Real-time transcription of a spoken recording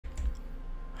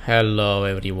Hello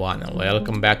everyone and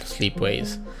welcome back to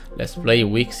Slipways. Let's play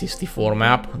week 64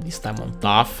 map, this time on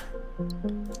tough.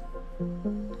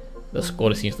 The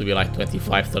score seems to be like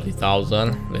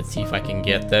 25-30,000. Let's see if I can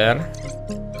get there.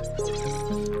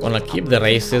 Gonna keep the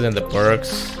races and the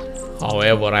perks.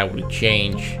 However, I will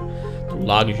change to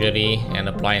luxury and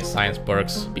appliance science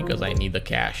perks because I need the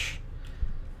cash.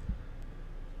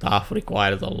 Tough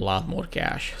requires a lot more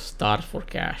cash. Start for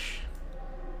cash.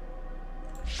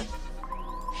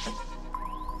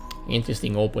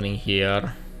 Interesting opening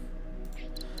here,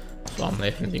 so I'm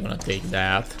definitely gonna take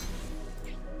that.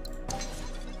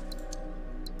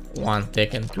 One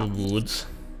tech and two goods.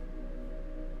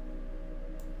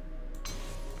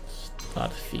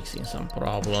 Start fixing some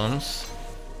problems.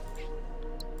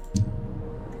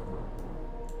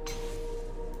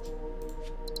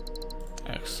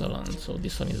 Excellent, so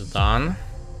this one is done.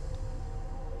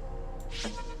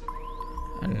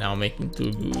 And now making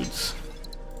two goods.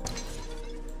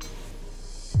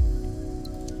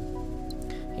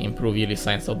 Improve yearly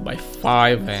science out by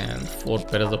 5 and 4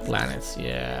 pairs of planets,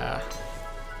 yeah.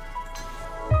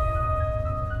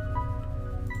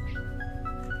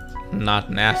 Not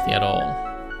nasty at all.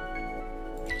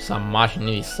 Some much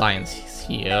needed science is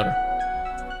here.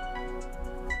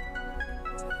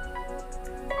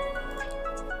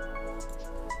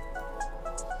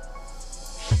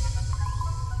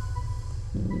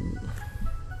 Ooh.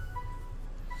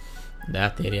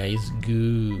 That area is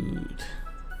good.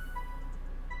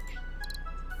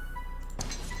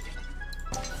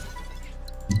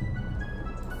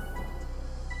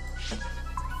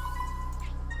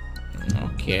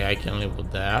 Okay, I can live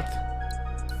with that.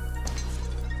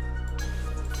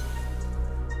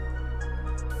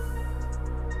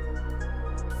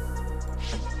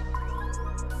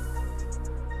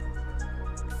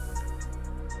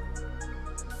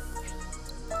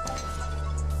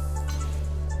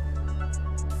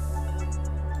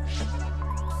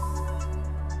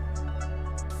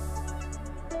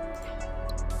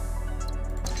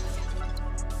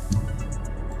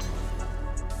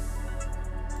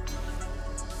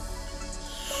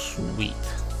 Sweet.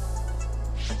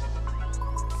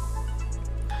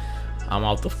 I'm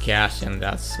out of cash and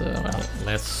that's, well,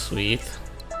 less sweet.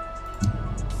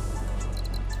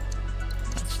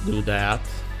 Let's do that.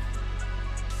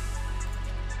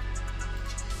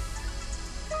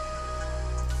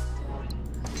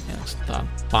 And start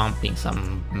pumping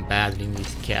some badly needed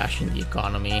cash in the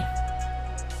economy.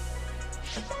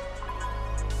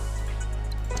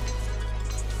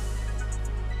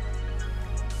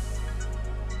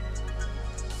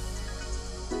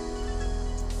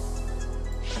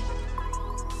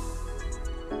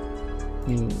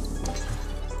 Ooh.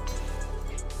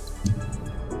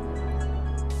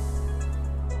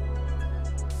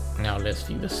 Now let's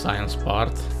see the science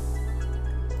part.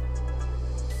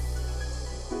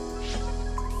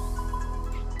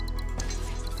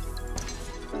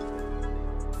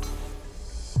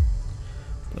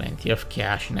 Plenty of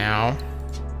cash now.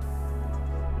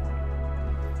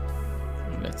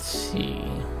 Let's see.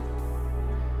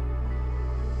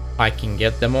 I can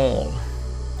get them all.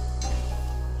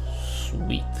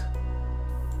 Sweet.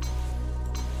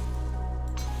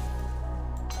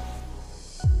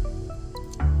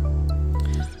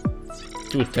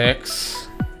 Two techs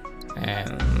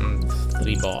and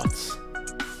 3 bots.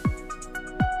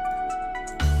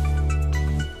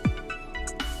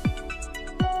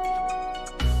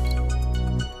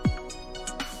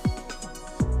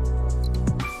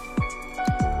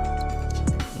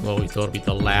 Go with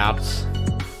orbital labs,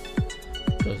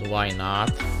 because why not?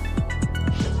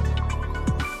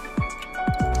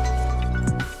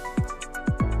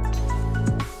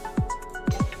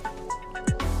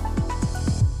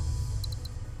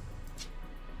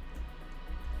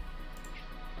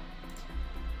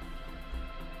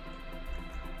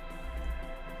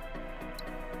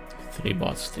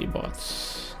 Three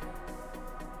bots.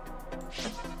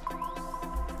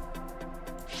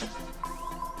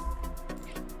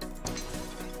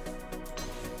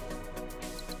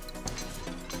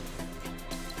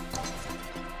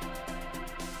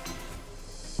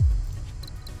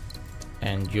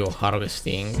 And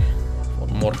geo-harvesting for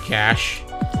more cash.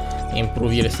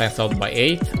 Improve yearly science out by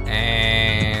 8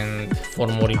 and 4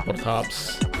 more import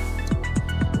hubs.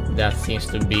 That seems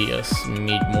to be a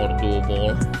smidge more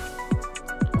doable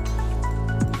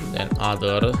than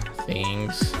other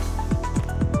things.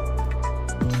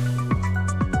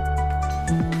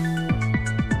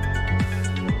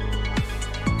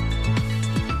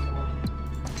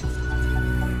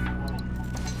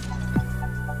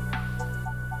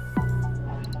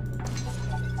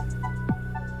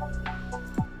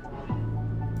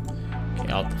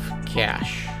 Okay, out of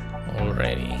cash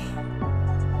already.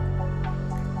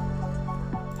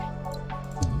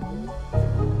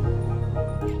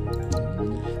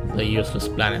 The useless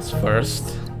planets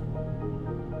first.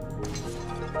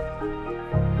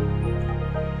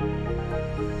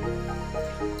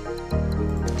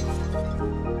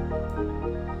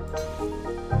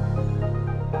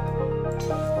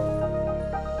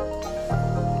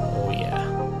 Oh yeah.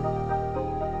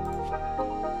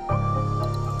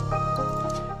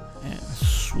 And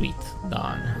sweet,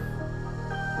 done.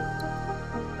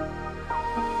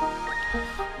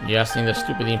 Just in the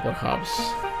stupid import hubs.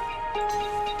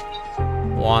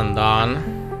 One done.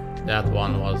 That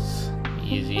one was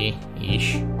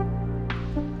easy-ish.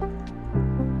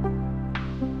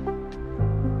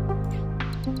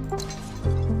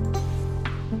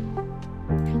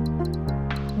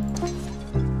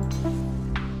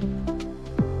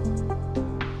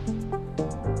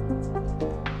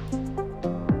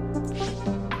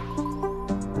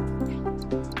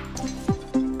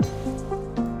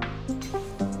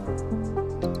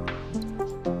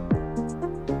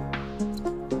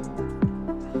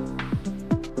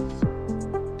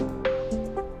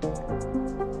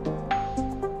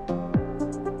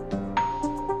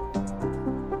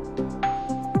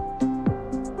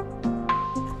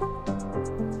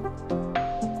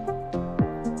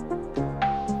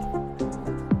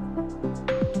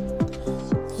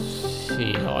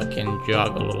 See how I can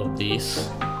juggle all of these.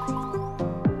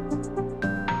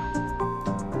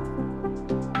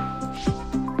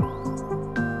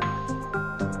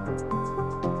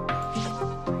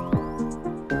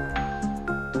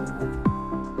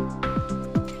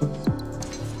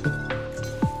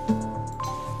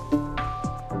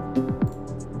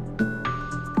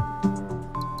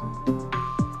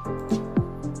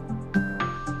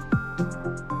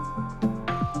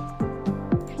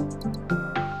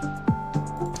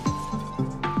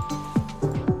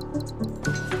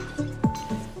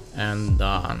 And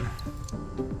done.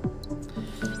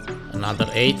 Another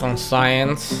 8 on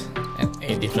science and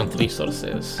 8 different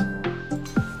resources.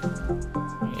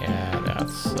 Yeah,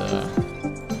 that's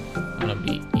gonna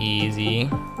be easy.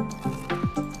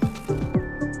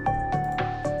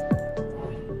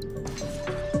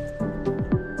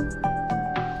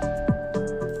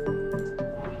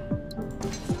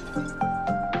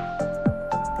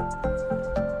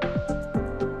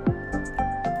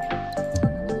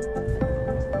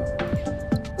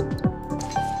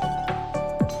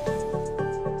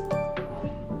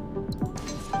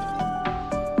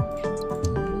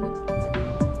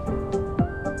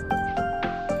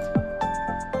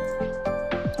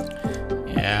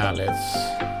 Yeah, let's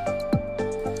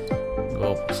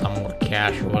go put some more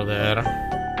cash over there.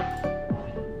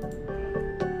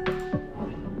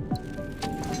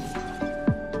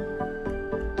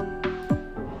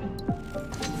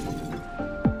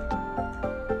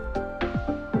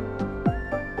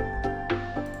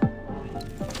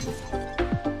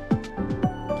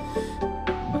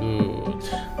 Good.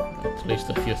 At least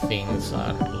a few things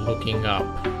are looking up.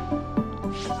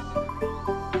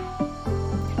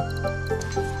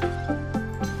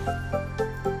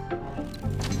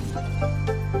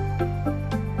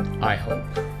 I hope.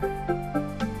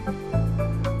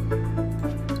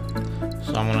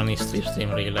 So I'm gonna need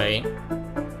slipstream relay.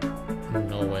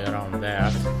 No way around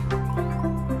that.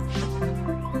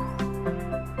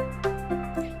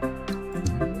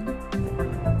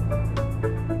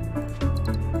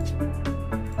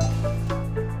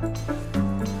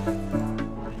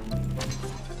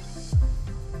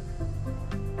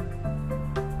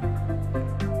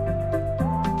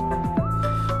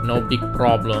 No big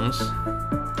problems.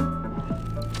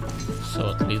 So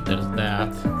at least there's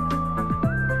that.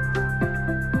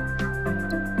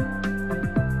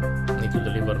 Need to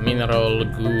deliver mineral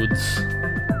goods,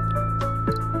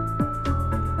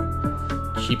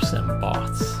 chips and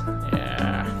bots.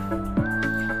 Yeah.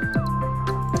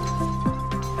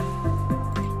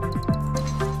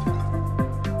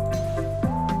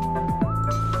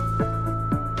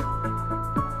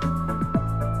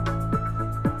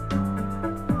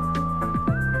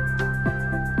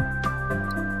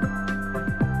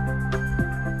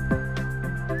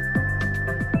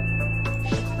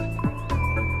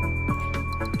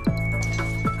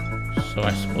 So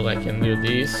I suppose I can do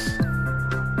this.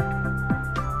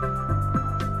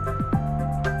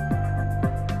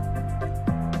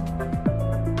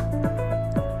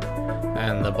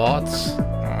 And the bots.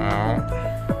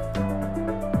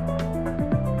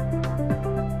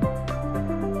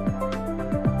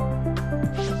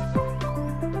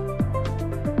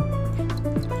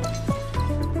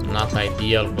 Not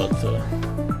ideal, but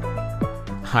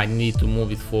I need to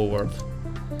move it forward.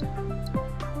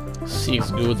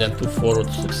 6 good and 2 forward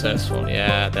successful.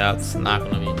 Yeah, that's not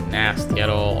gonna be nasty at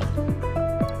all.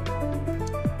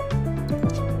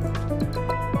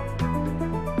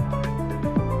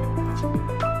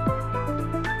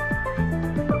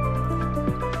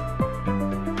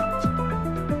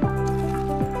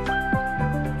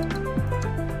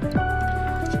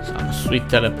 Some sweet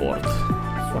teleport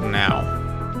for now.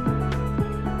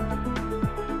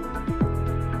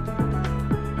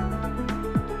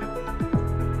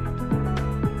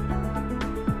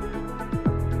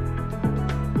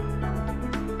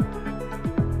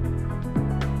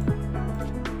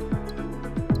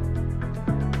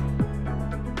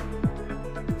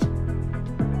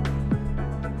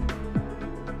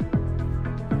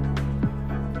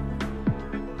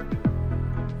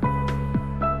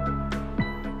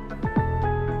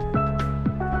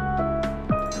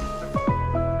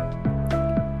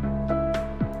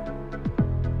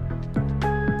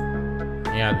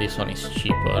 Yeah, this one is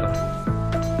cheaper,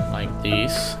 like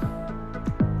this.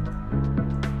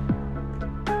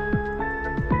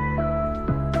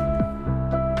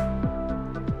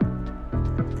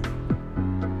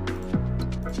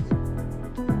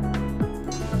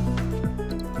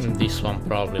 And this one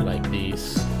probably like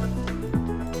this.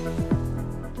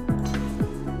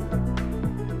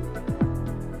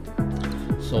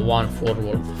 So 1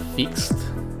 forward fixed.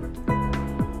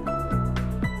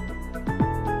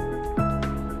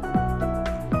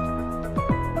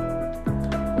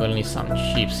 We'll need some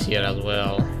chips here as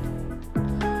well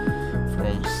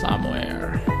from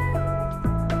somewhere.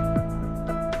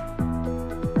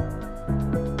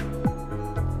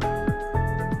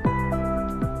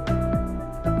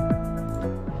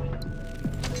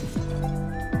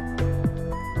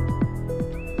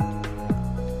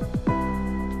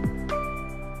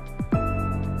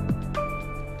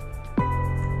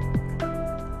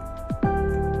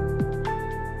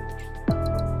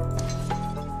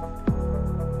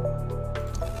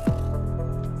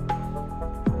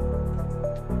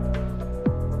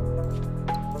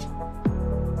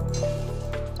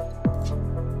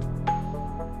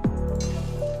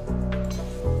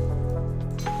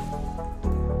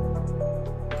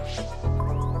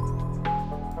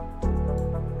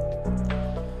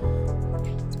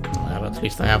 At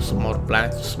least I have some more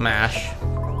planets to smash.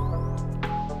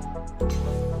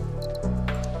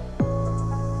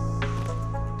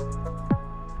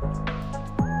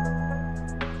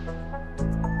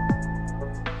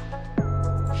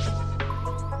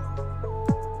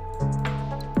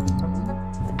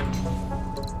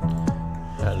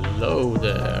 Hello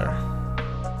there.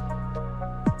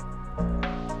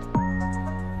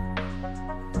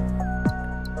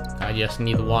 I just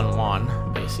need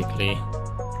 1-1 basically.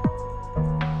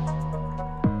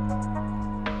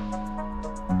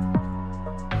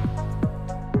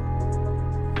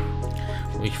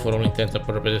 Which for all intents and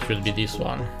purposes should be this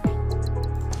one.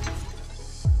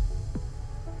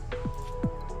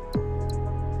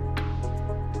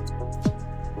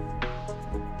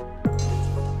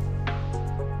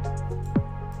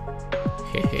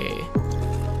 Hehe.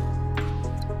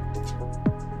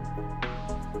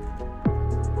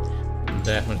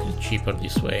 Definitely cheaper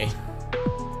this way.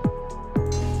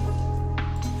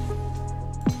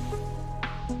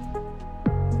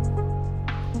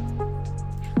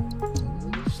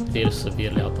 Still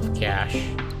severely out of cash.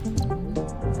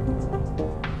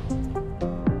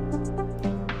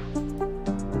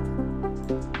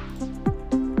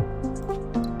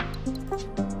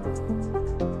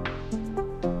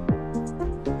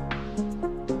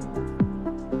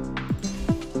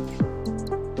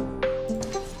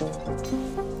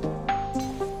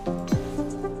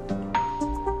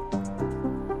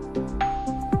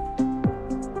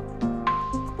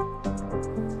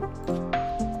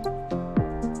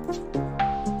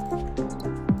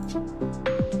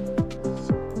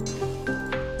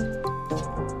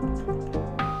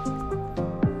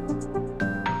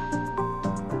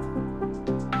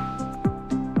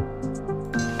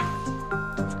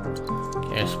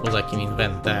 I suppose I can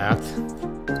invent that.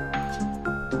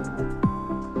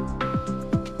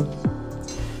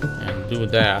 And do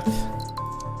that.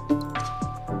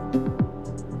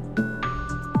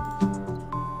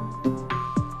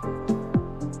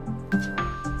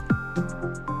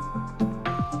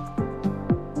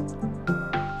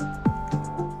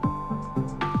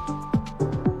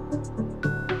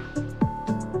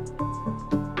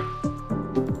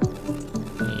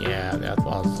 Yeah, that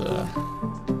was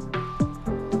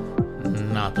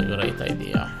not a great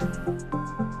idea.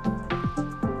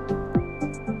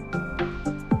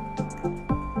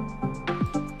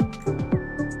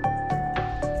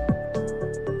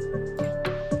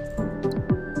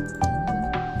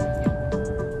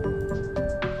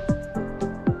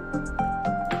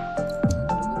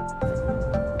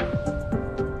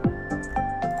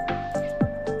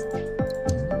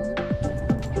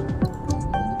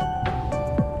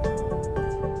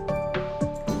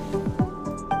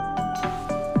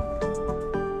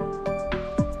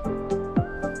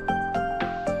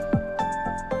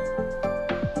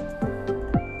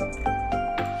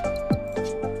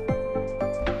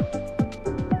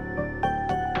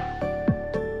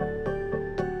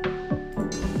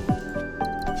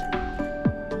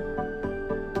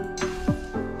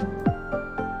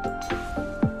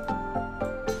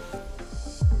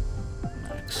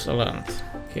 Excellent.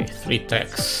 Okay, 3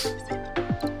 techs.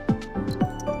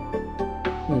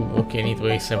 Ooh, okay, need to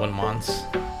wait 7 months.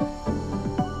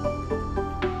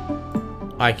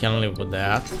 I can live with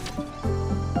that.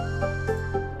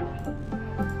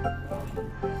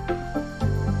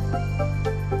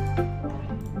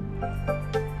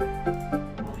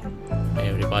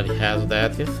 Everybody has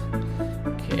that.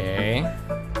 Okay.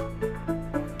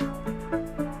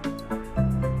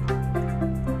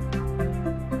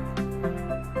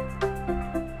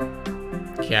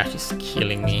 Cash is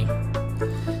killing me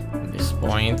at this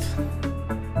point.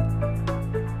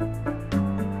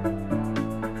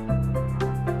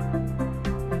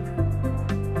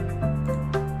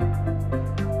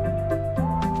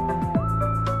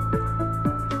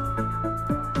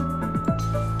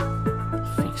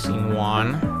 Fixing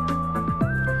one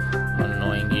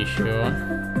annoying issue.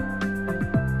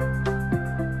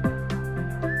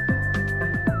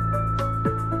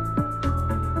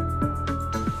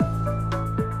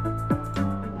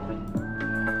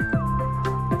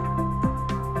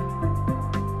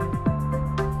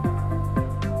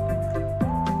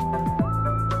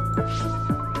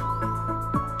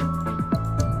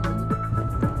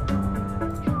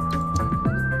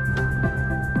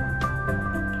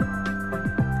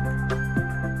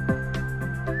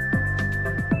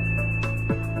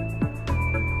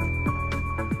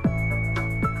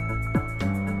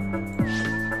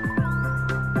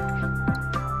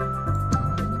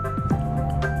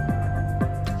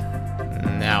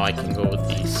 Now I can go with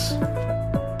these.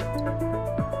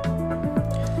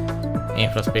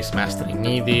 Infraspace mastering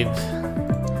needed.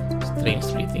 Stream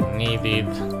splitting needed.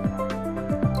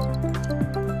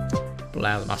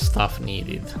 Plasma stuff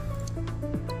needed.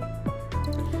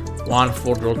 1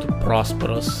 for roll to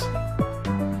prosperous.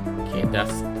 Okay,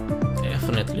 that's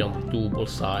definitely on the doable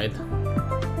side.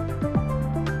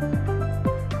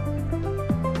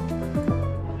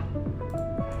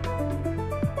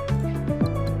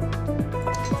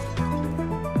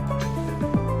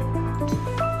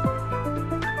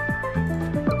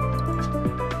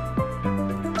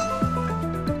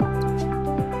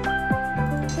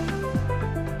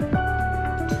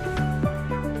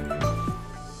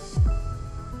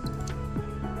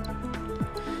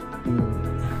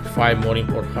 Five more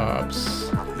import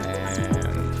hubs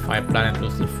and 5 planet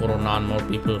losing 4 or none more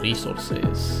people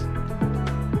resources.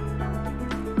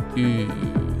 Ooh,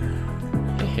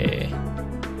 hehe.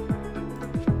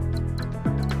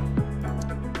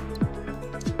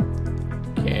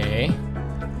 Okay,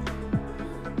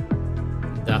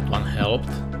 that one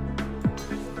helped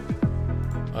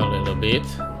a little bit.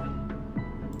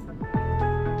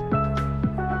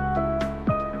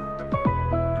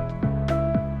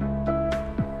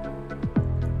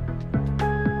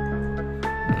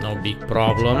 No big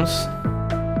problems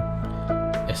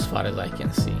as far as I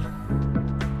can see.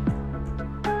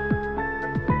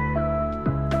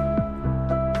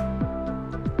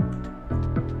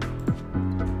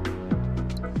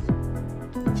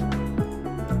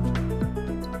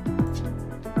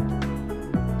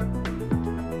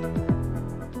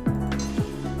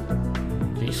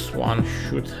 This one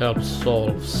should help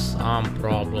solve some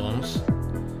problems.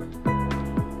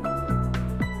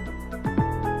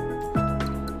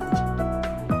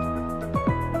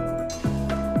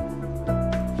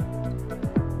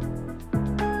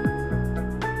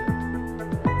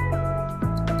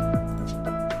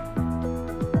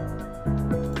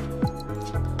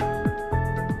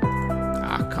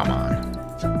 Come on.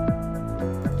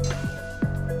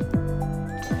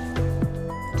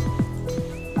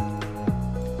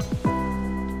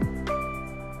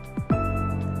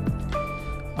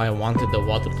 I wanted the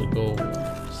water to go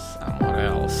somewhere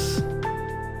else.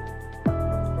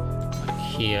 Like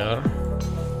here.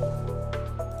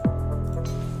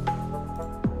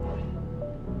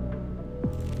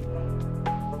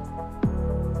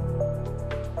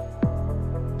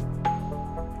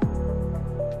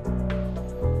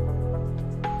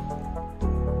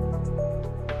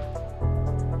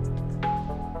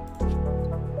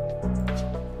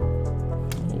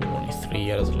 Only 3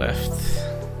 years left.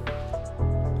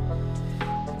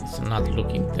 It's not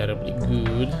looking terribly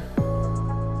good.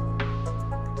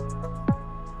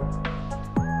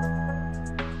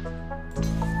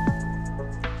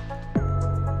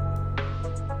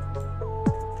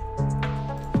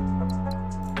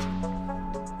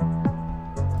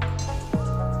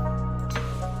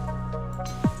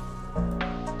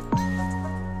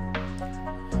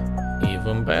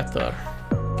 Even better.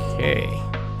 Okay.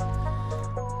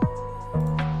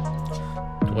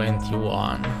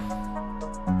 21.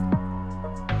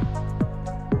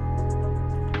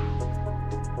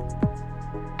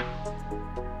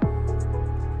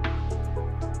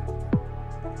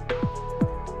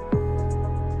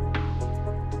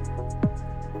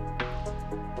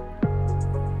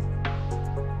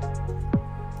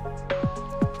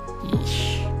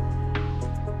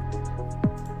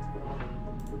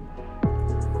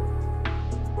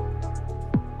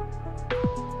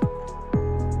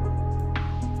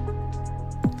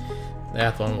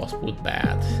 That one was put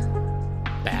bad.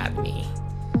 Bad me.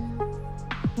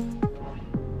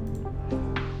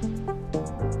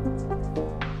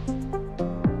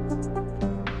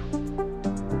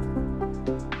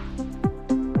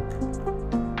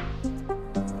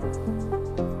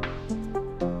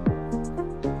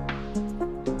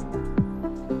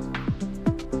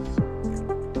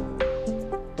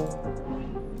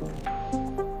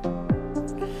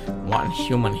 One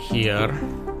human here.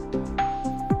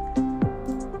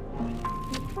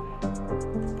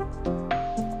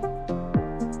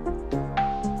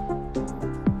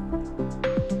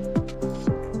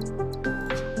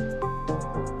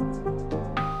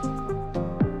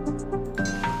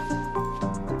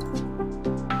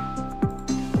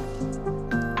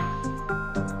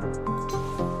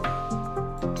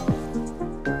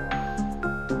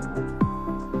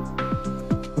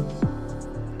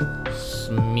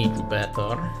 Smidge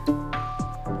better.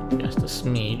 Just a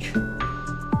smidge.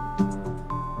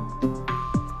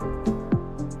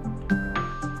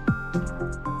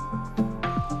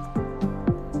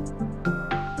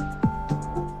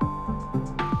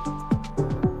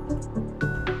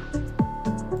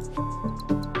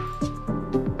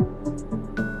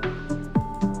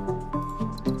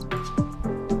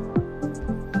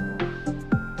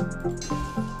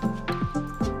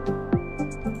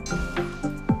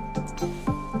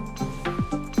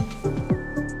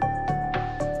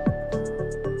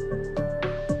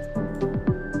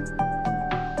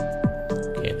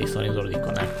 This one is already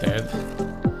connected,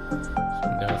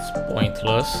 so that's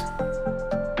pointless,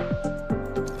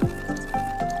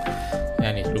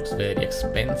 and it looks very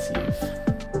expensive.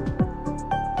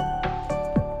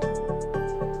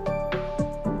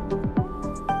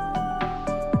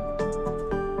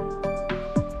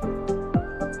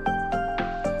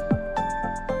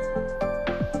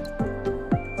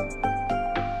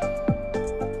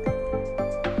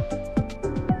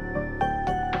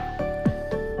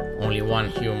 Only one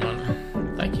human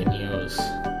that I can use.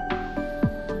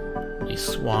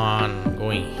 This one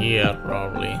going here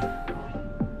probably.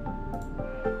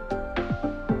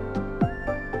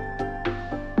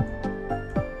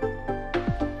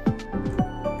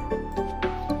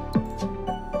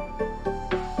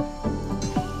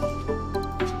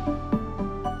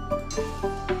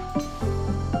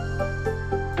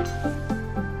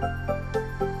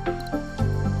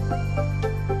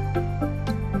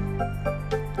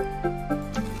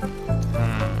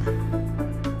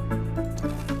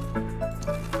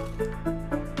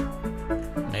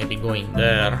 Maybe going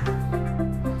there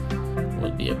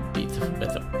would be a bit of a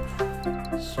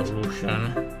better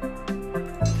solution.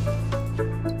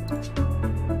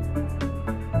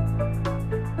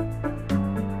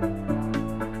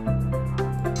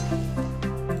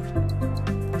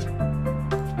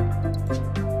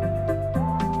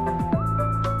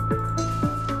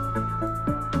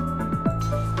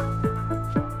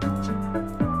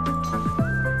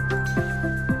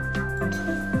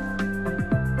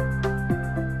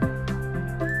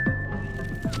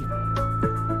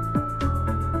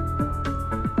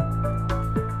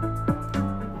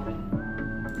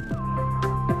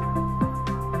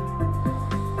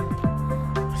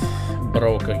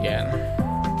 Broke again.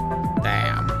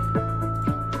 Damn.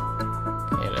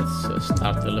 Okay, let's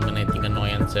start eliminating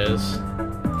annoyances,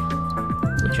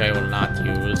 which I will not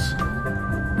use.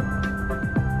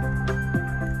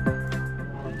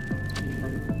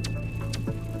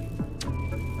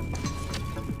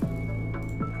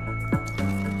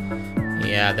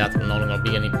 Yeah, that will no longer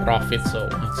be any profit, so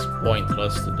it's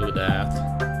pointless to do that.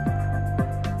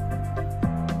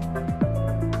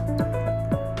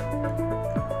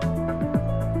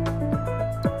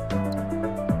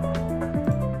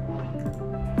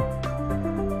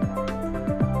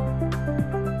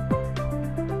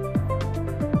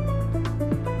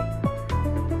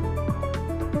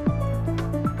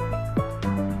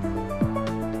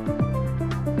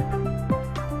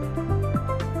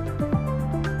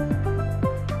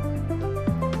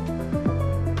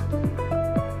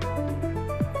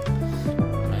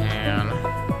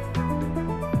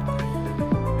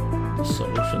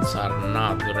 Solutions are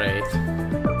not great.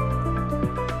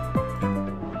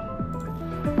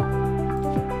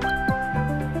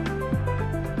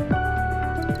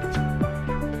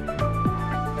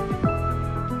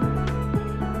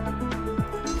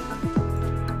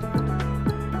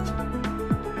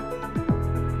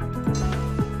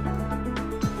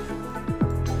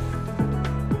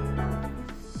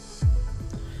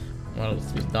 Well,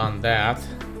 we've done that.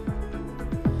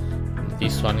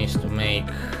 This one is to make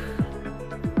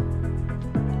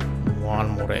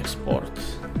one more export.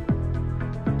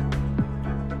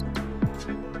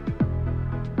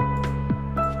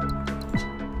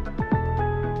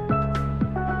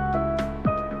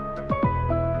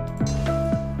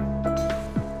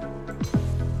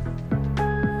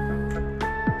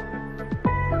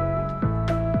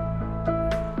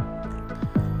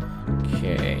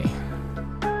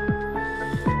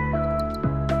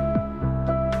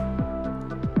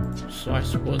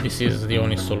 Well, this is the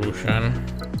only solution.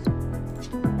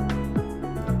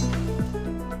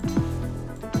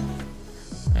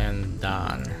 And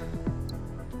done.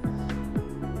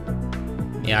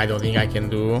 Yeah, I don't think I can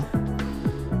do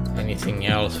anything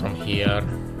else from here.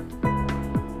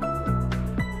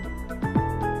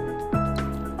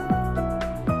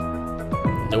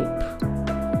 Nope.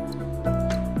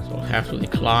 So I'll have to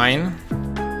decline.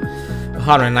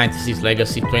 196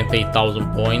 legacy,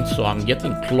 28,000 points, so I'm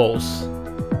getting close.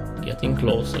 Getting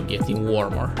closer, getting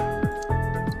warmer.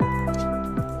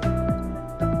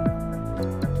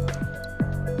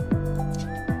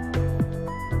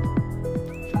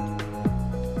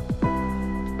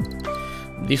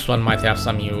 This one might have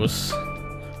some use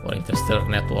for interstellar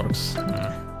networks.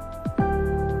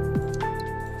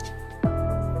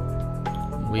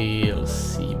 We'll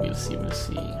see, we'll see, we'll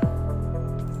see.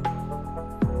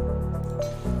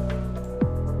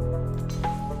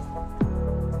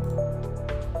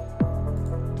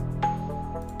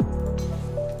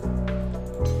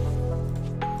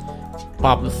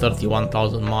 Pop the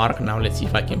 31,000 mark. Now let's see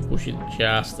if I can push it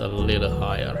just a little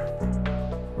higher.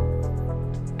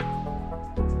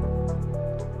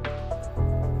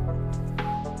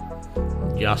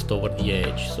 Just over the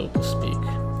edge, so to speak.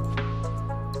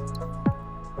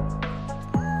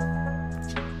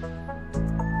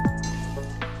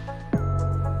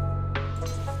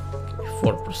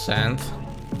 4%.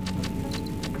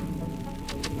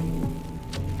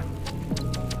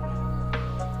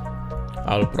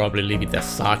 I'll probably leave it as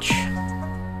such.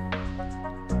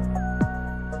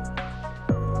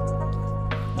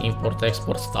 Import,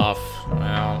 export stuff,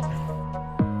 well.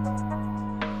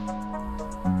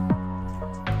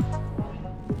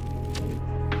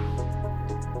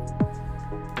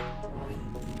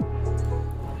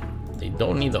 They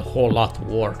don't need a whole lot of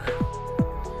work.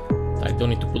 I don't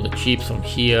need to put the chips from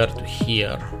here to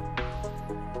here.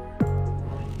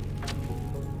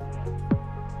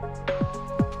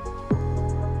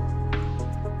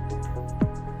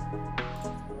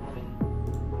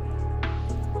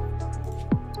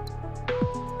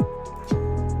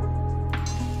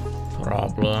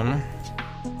 Problem,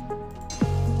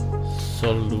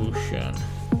 solution.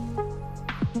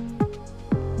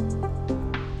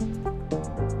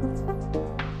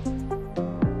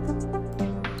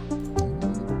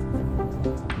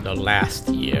 The last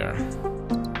year.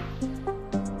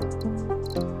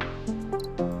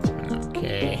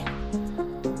 Okay.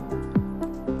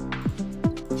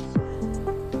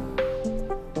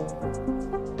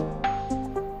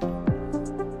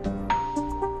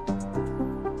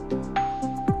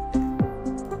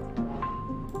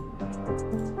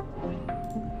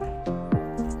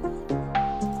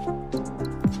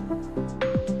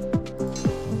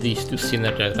 These two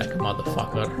synergize like a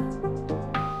motherfucker.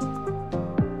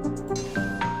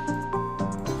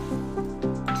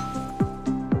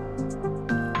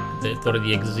 It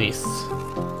already exists.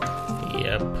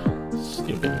 Yep.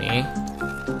 Stupid me.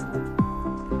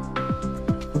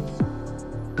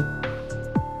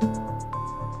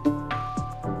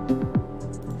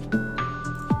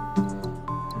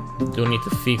 Do need to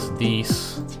fix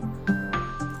these.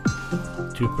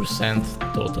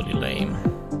 2%, totally lame.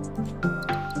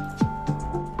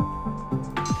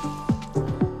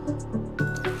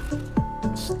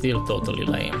 Still totally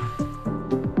lame.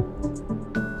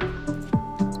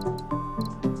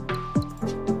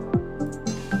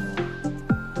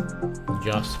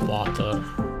 Just water.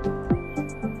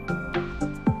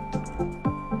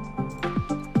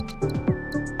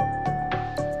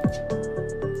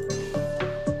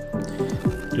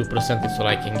 %2 is all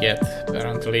I can get,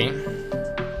 apparently.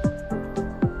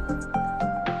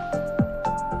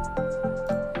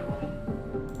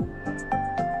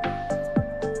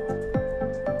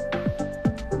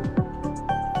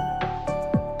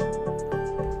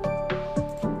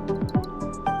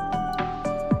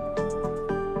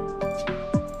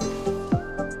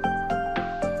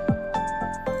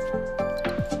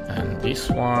 This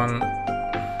one,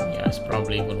 yeah, it's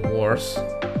probably even worse.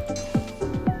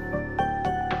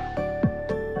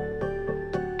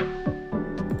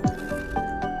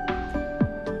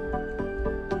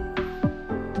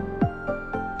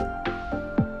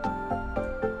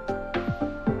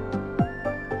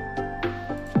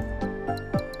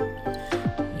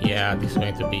 Yeah, this is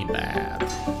going to be bad.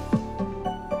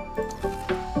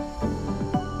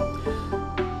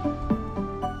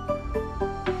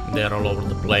 They're all over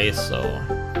the place, so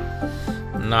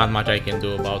not much I can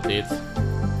do about it.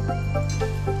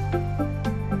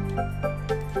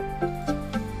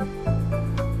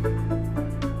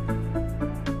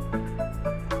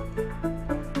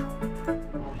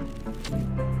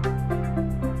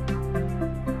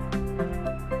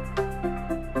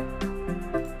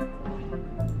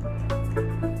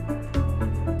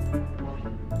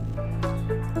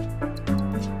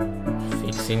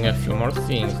 Missing a few more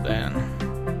things then.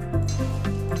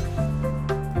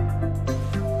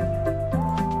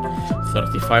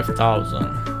 35,000.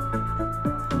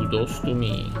 Kudos to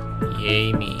me.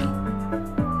 Yay me.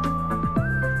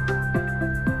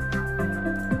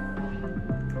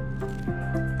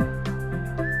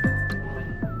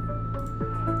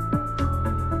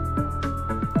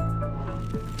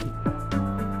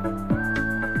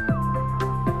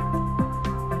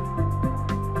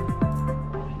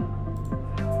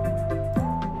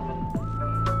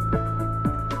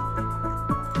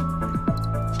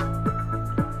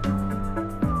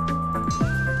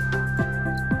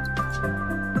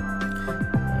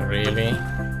 Really?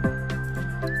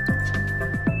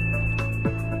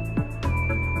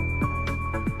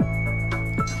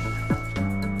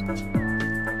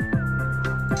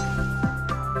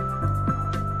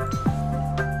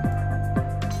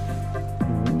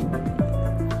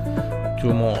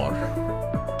 Two more.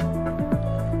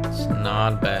 It's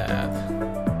not bad.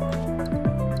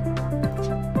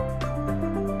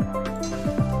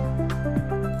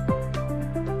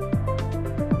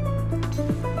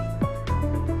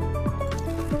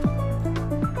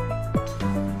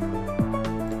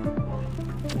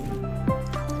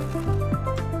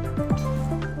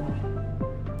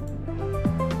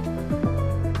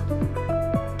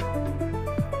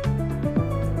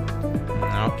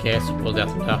 Okay, I suppose that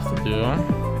we have to do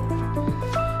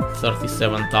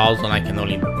 37,000. I can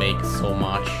only make so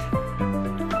much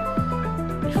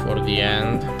before the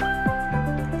end.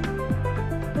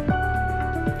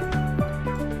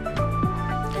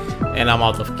 And I'm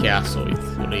out of cash, so it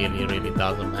really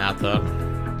doesn't matter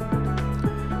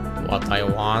what I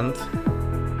want.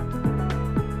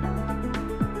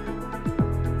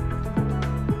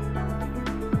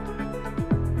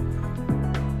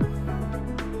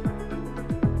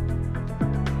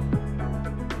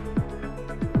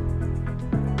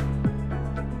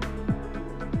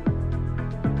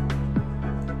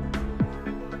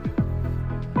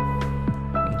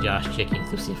 Just checking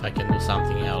to see if I can do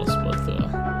something else, but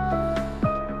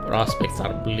prospects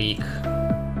are bleak.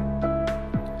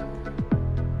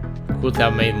 Could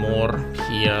have made more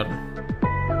here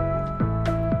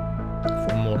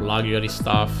for more luxury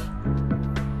stuff.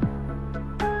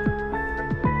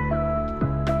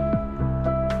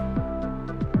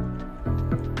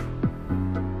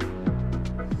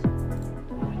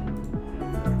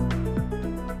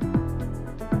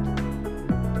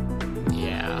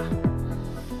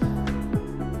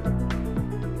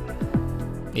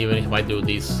 Even if I do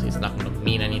this, it's not gonna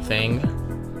mean anything.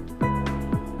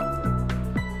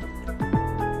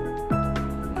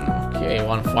 Okay,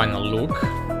 one final look.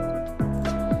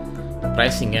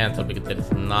 Pressing enter because there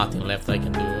is nothing left I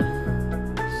can do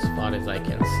as far as I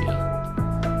can see.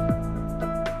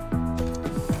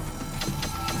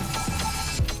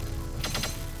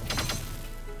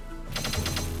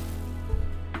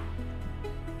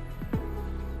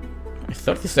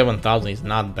 $37,000 is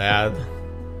not bad.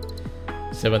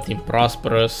 17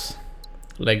 prosperous.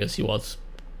 Legacy was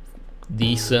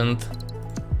decent.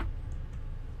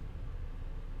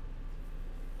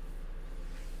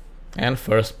 And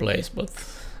first place, but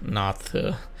not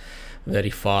very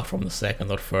far from the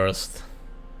second or first.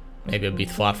 Maybe a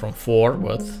bit far from 4,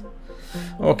 but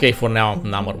okay, for now I'm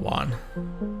number 1.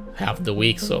 Half the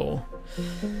week, so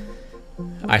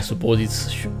I suppose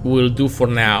it will do for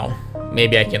now.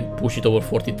 Maybe I can push it over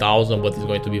 40,000, but it's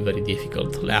going to be very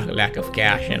difficult. Lack of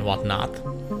cash and whatnot.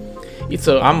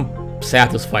 I'm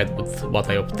satisfied with what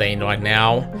I obtained right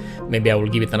now. Maybe I will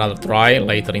give it another try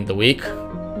later in the week.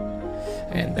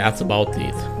 And that's about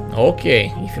it.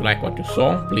 Okay, if you like what you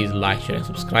saw, please like, share and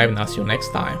subscribe, and I'll see you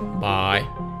next time. Bye.